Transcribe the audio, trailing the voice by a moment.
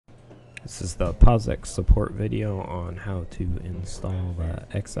This is the POS-X support video on how to install the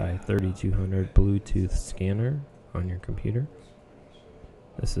XI3200 Bluetooth scanner on your computer.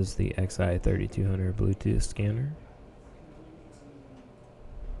 This is the XI3200 Bluetooth scanner.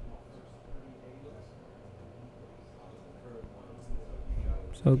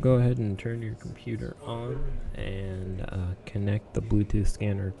 So go ahead and turn your computer on and connect the Bluetooth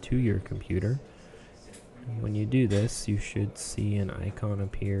scanner to your computer. When you do this, you should see an icon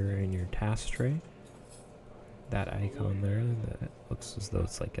appear in your task tray. That icon there that looks as though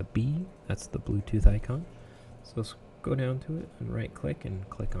it's like a B, that's the Bluetooth icon. So let's go down to it and right click and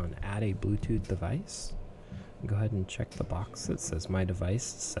click on Add a Bluetooth device. Go ahead and check the box that says My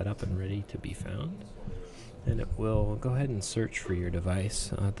Device is set up and ready to be found. And it will go ahead and search for your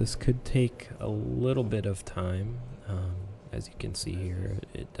device. This could take a little bit of time. As you can see here,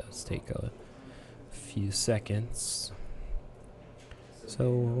 it does take a few seconds. So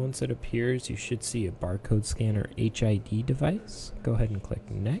once it appears, you should see a barcode scanner HID device. Go ahead and click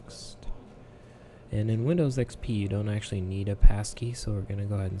Next. And in Windows XP, you don't actually need a passkey, so we're going to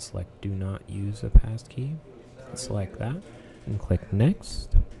go ahead and select Do Not Use a Passkey. Select that and click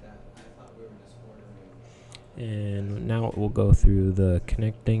Next. And now it will go through the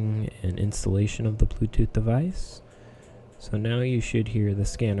connecting and installation of the Bluetooth device. So now you should hear the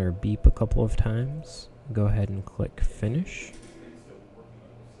scanner beep a couple of times. Go ahead and click Finish.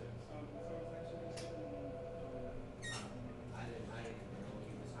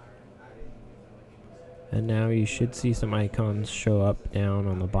 And now you should see some icons show up down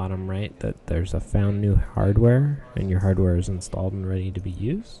on the bottom right that there's a Found New Hardware, and your hardware is installed and ready to be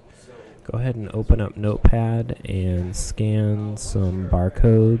used. Go ahead and open up Notepad and scan some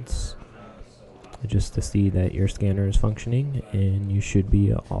barcodes just to see that your scanner is functioning, and you should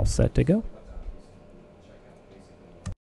be all set to go.